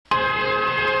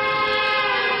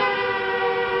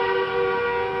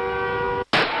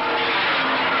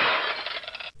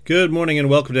Good morning and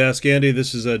welcome to Ask Andy.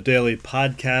 This is a daily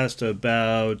podcast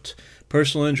about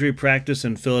personal injury practice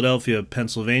in Philadelphia,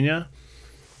 Pennsylvania.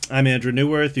 I'm Andrew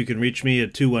Neuwirth. You can reach me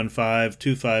at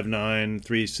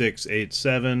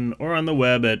 215-259-3687 or on the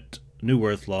web at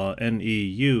Neuwirth Law,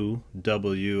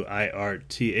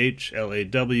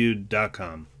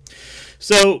 NEUWIRTHLAW.com.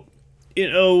 So,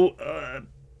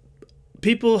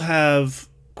 people have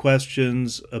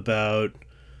questions about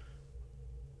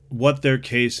what their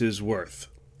case is worth.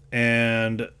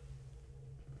 And,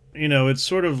 it's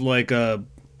sort of like a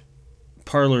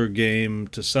parlor game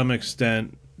to some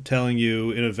extent, telling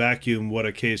you in a vacuum what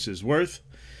a case is worth.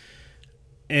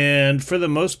 And for the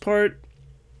most part,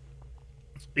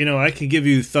 I can give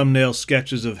you thumbnail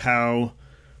sketches of how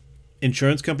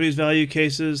insurance companies value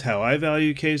cases, how I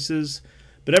value cases,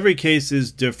 but every case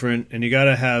is different, and you got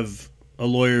to have a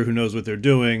lawyer who knows what they're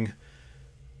doing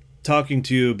talking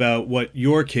to you about what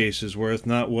your case is worth,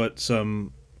 not what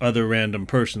some other random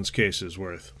person's case is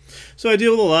worth. So I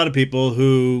deal with a lot of people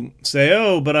who say,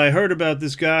 oh, but I heard about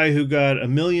this guy who got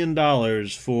 $1 million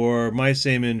for my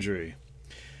same injury.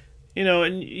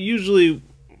 And usually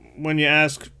when you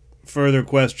ask further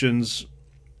questions,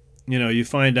 you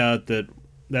find out that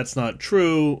that's not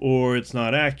true, or it's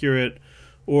not accurate,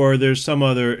 or there's some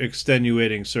other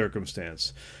extenuating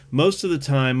circumstance. Most of the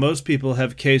time, most people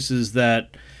have cases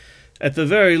that, at the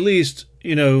very least,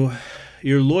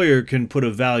 your lawyer can put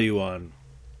a value on.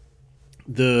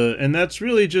 And that's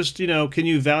really just, can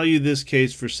you value this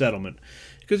case for settlement?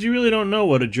 Because you really don't know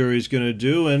what a jury's going to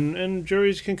do, and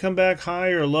juries can come back high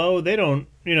or low. They don't,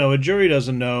 a jury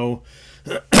doesn't know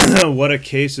what a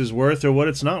case is worth or what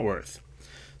it's not worth.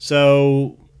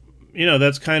 So,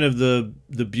 that's kind of the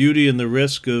beauty and the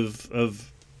risk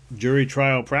of jury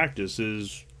trial practice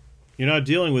is you're not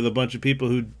dealing with a bunch of people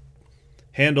who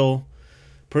handle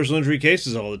personal injury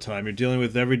cases all the time. You're dealing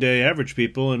with everyday average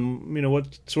people, and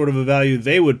what sort of a value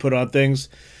they would put on things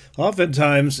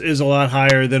oftentimes is a lot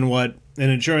higher than what an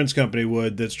insurance company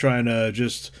would that's trying to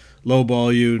just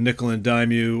lowball you, nickel and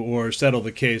dime you, or settle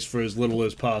the case for as little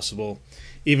as possible,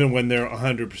 even when they're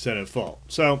 100% at fault.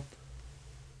 So,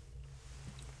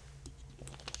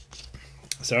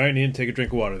 sorry, I need to take a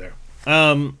drink of water there.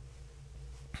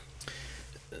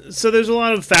 So there's a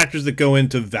lot of factors that go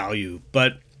into value,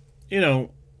 but,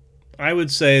 I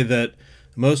would say that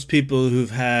most people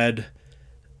who've had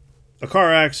a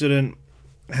car accident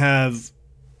have,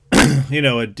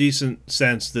 a decent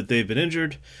sense that they've been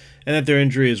injured and that their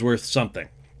injury is worth something.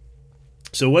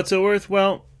 So what's it worth?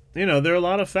 Well, there are a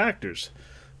lot of factors.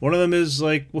 One of them is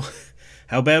like,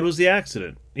 how bad was the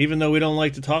accident? Even though we don't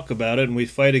like to talk about it and we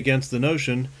fight against the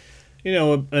notion,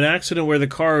 an accident where the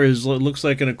car looks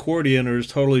like an accordion or is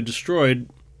totally destroyed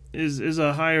is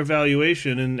a higher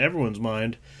valuation in everyone's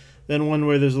mind than one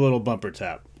where there's a little bumper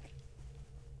tap.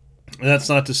 And that's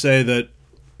not to say that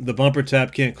the bumper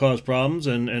tap can't cause problems,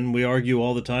 and we argue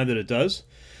all the time that it does,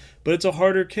 but it's a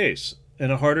harder case.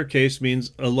 And a harder case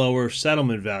means a lower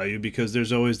settlement value because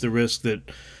there's always the risk that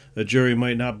a jury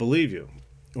might not believe you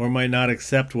or might not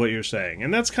accept what you're saying.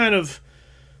 And that's kind of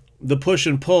the push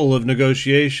and pull of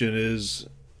negotiation is,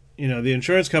 the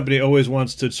insurance company always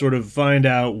wants to sort of find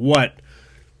out what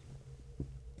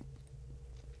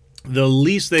the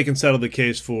least they can settle the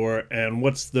case for, and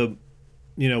what's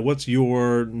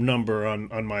your number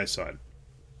on my side.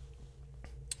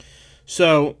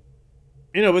 So,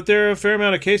 but there are a fair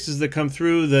amount of cases that come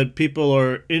through that people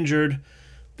are injured,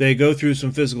 they go through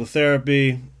some physical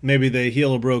therapy, maybe they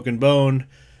heal a broken bone,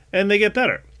 and they get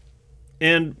better.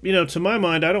 And, to my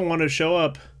mind, I don't want to show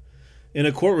up in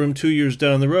a courtroom 2 years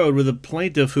down the road with a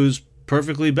plaintiff who's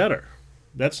perfectly better.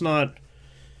 That's not,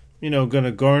 going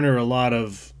to garner a lot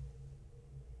of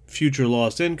future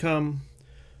lost income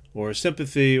or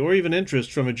sympathy or even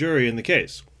interest from a jury in the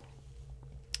case.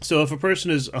 So if a person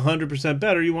is 100%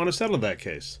 better, you want to settle that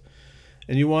case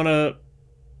and you want to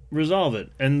resolve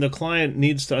it. And the client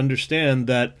needs to understand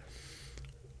that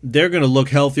they're going to look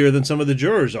healthier than some of the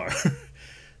jurors are.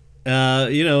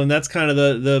 And that's kind of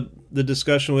the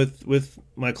discussion with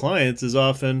my clients is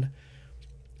often,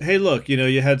 hey, look,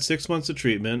 you had 6 months of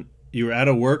treatment. You were out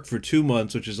of work for 2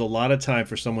 months, which is a lot of time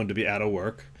for someone to be out of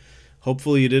work.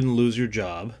 Hopefully you didn't lose your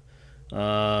job.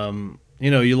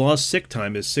 You lost sick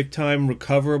time. Is sick time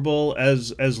recoverable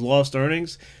as lost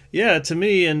earnings? Yeah, to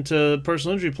me and to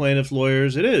personal injury plaintiff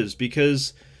lawyers, it is.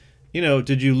 Because,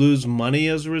 did you lose money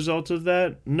as a result of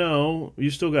that? No, you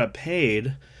still got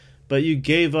paid. But you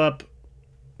gave up,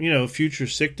 future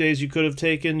sick days you could have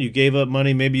taken. You gave up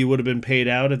money maybe you would have been paid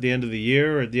out at the end of the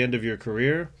year or at the end of your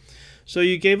career. So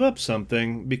you gave up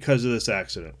something because of this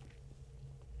accident.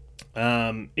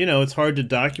 It's hard to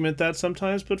document that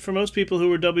sometimes, but for most people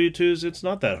who are W-2s, it's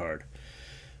not that hard.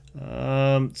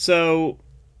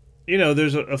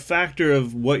 There's a factor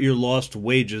of what your lost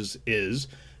wages is.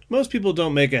 Most people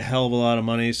don't make a hell of a lot of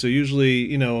money, so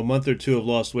usually, a month or two of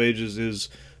lost wages is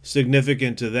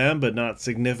significant to them, but not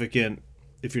significant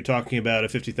if you're talking about a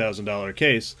 $50,000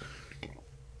 case.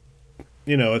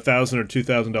 $1,000 or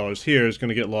 $2,000 here is going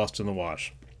to get lost in the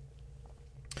wash.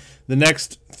 The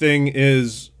next thing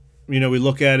is, we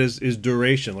look at is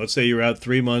duration. Let's say you're out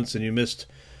 3 months and you missed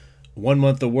 1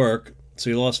 month of work, so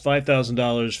you lost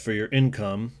 $5,000 for your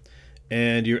income,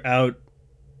 and you're out,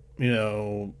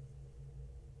 1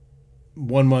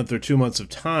 month or 2 months of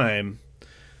time.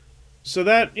 So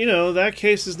that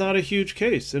case is not a huge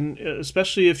case, and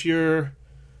especially if you're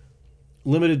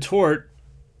limited tort,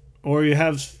 or you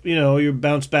have, you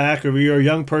bounce back, or you're a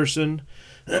young person,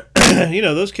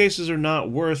 those cases are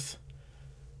not worth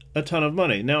a ton of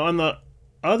money. Now, on the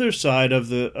other side of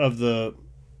the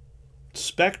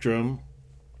spectrum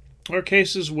are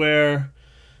cases where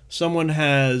someone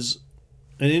has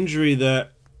an injury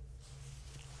that,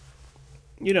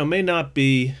 may not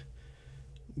be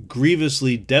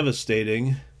grievously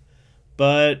devastating,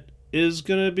 but is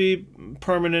going to be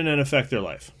permanent and affect their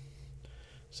life.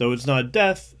 So it's not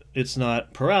death, it's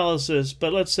not paralysis,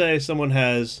 but let's say someone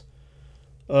has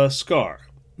a scar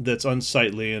that's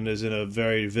unsightly and is in a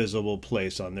very visible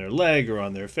place on their leg or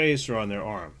on their face or on their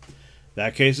arm.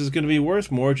 That case is going to be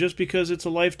worth more just because it's a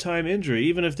lifetime injury.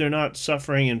 Even if they're not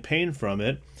suffering in pain from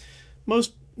it,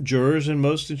 most jurors and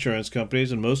most insurance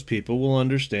companies and most people will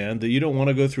understand that you don't want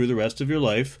to go through the rest of your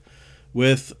life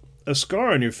with a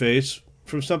scar on your face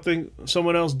from something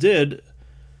someone else did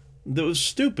that was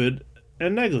stupid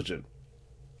and negligent.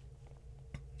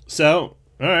 So,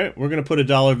 all right, we're going to put a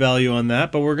dollar value on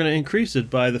that, but we're going to increase it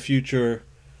by the future,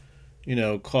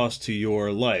 cost to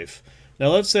your life. Now,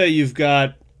 let's say you've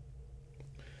got,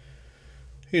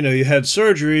 you had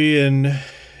surgery and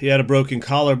you had a broken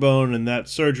collarbone, and that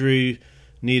surgery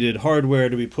needed hardware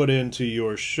to be put into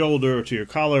your shoulder or to your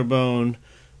collarbone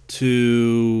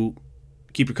to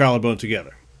keep your collarbone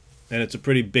together. And it's a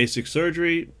pretty basic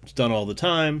surgery. It's done all the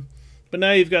time. But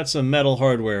now you've got some metal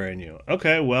hardware in you.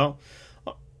 Okay, well,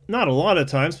 not a lot of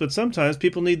times, but sometimes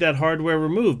people need that hardware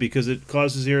removed because it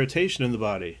causes irritation in the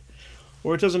body,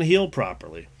 or it doesn't heal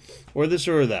properly, or this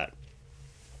or that.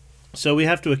 So we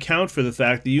have to account for the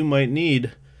fact that you might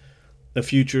need a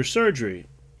future surgery.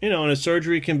 And a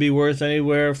surgery can be worth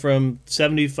anywhere from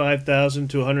 $75,000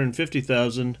 to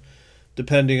 $150,000,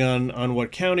 depending on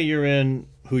what county you're in,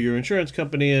 who your insurance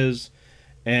company is,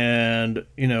 and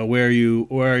where you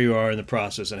are in the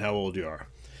process and how old you are.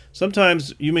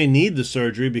 Sometimes you may need the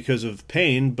surgery because of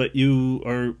pain, but you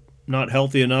are not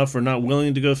healthy enough or not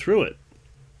willing to go through it.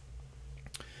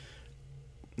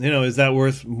 Is that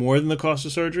worth more than the cost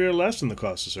of surgery or less than the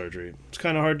cost of surgery? It's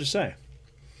kind of hard to say.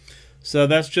 So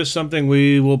that's just something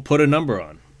we will put a number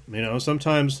on.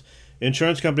 Sometimes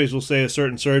insurance companies will say a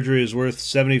certain surgery is worth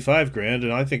 $75,000,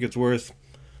 and I think it's worth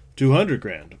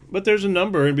 $200,000. But there's a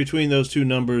number in between those two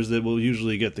numbers that will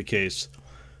usually get the case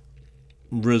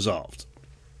resolved.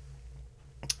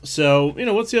 So,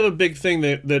 what's the other big thing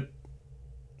that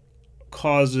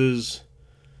causes,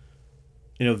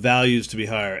 values to be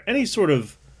higher? Any sort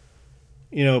of,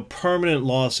 permanent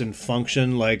loss in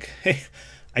function, like, hey,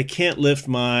 I can't lift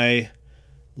my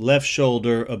left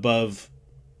shoulder above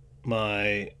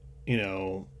my,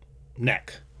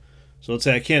 neck. So let's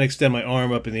say I can't extend my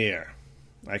arm up in the air.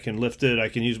 I can lift it, I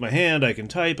can use my hand, I can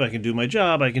type, I can do my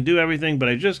job, I can do everything, but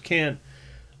I just can't.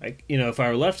 If I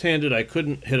were left-handed, I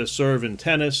couldn't hit a serve in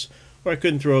tennis, or I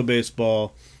couldn't throw a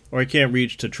baseball, or I can't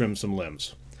reach to trim some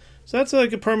limbs. So that's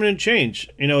like a permanent change.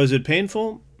 Is it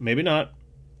painful? Maybe not.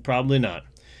 Probably not.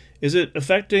 Is it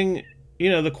affecting,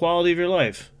 the quality of your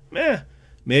life?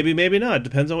 Maybe, maybe not.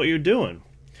 Depends on what you're doing.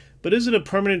 But is it a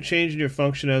permanent change in your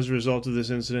function as a result of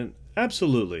this incident?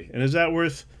 Absolutely. And is that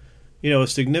worth, a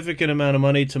significant amount of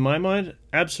money to my mind?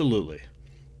 Absolutely.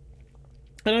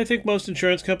 And I think most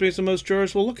insurance companies and most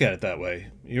jurors will look at it that way.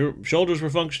 Your shoulders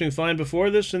were functioning fine before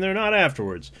this, and they're not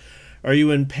afterwards. Are you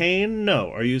in pain?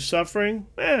 No. Are you suffering?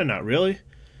 Not really.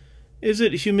 Is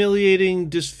it humiliating,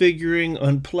 disfiguring,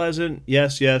 unpleasant?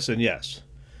 Yes, yes, and yes.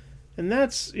 And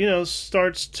that's,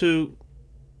 starts to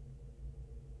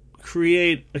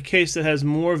create a case that has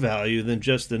more value than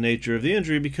just the nature of the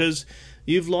injury, because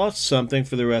you've lost something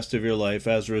for the rest of your life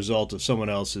as a result of someone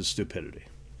else's stupidity.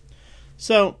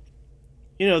 So,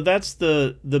 that's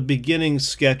the beginning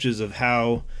sketches of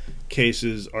how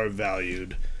cases are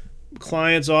valued.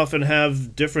 Clients often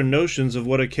have different notions of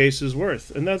what a case is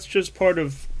worth, and that's just part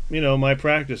of, my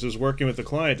practice is working with the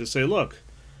client to say, look,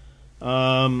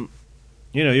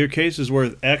 Your case is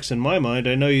worth X in my mind.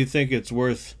 I know you think it's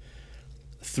worth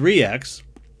 3X.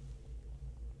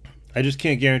 I just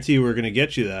can't guarantee we're going to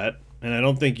get you that. And I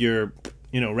don't think your,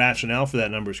 rationale for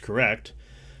that number is correct.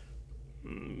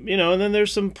 And then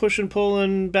there's some push and pull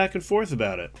and back and forth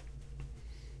about it.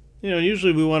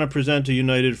 Usually we want to present a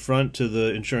united front to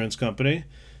the insurance company.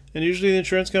 And usually the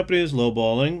insurance company is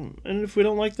lowballing. And if we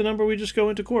don't like the number, we just go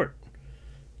into court.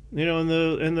 And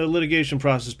the litigation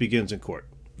process begins in court.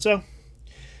 So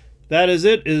that is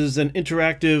it. It is an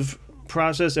interactive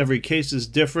process. Every case is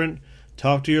different.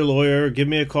 Talk to your lawyer. Give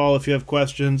me a call if you have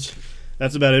questions.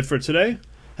 That's about it for today.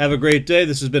 Have a great day.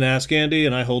 This has been Ask Andy,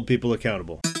 and I hold people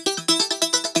accountable.